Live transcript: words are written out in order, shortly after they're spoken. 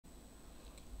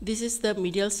This is the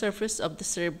medial surface of the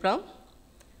cerebrum.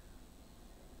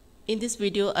 In this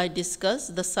video, I discuss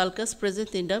the sulcus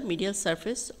present in the medial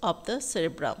surface of the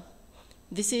cerebrum.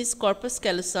 This is corpus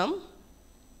callosum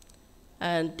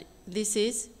and this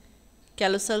is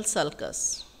callosal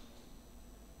sulcus.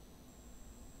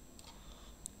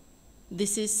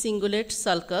 This is cingulate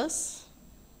sulcus.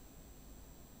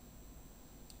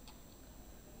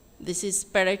 This is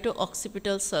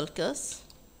Parieto-occipital sulcus.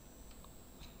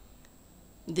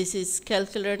 This is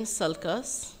Calcarine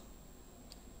sulcus.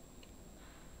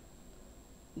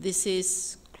 This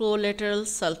is colateral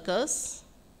sulcus.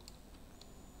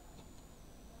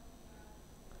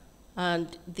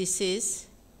 And this is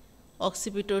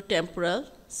occipitotemporal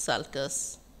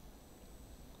sulcus.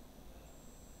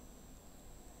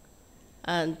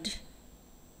 And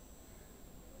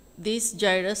this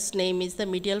gyrus name is the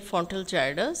medial frontal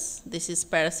gyrus. This is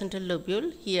paracentral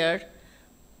lobule. Here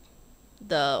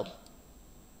the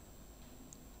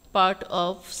part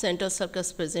of central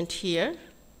sulcus present here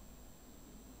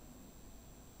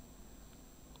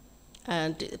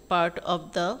and part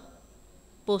of the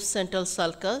postcentral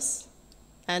sulcus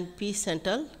and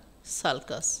precentral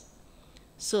sulcus.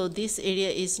 So this area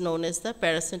is known as the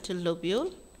paracentral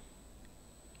lobule.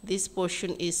 This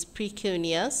portion is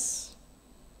precuneus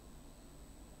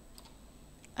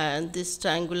and this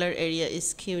triangular area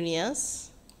is cuneus.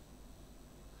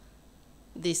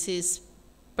 This is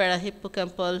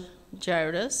parahippocampal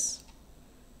gyrus.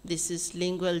 This is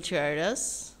lingual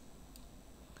gyrus.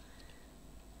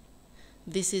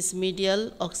 This is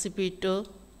medial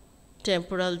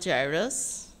occipitotemporal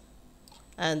gyrus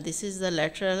and this is the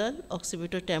lateral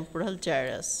occipitotemporal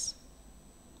gyrus.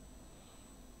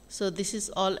 So this is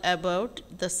all about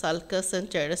the sulcus and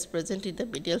gyrus present in the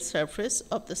medial surface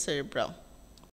of the cerebrum.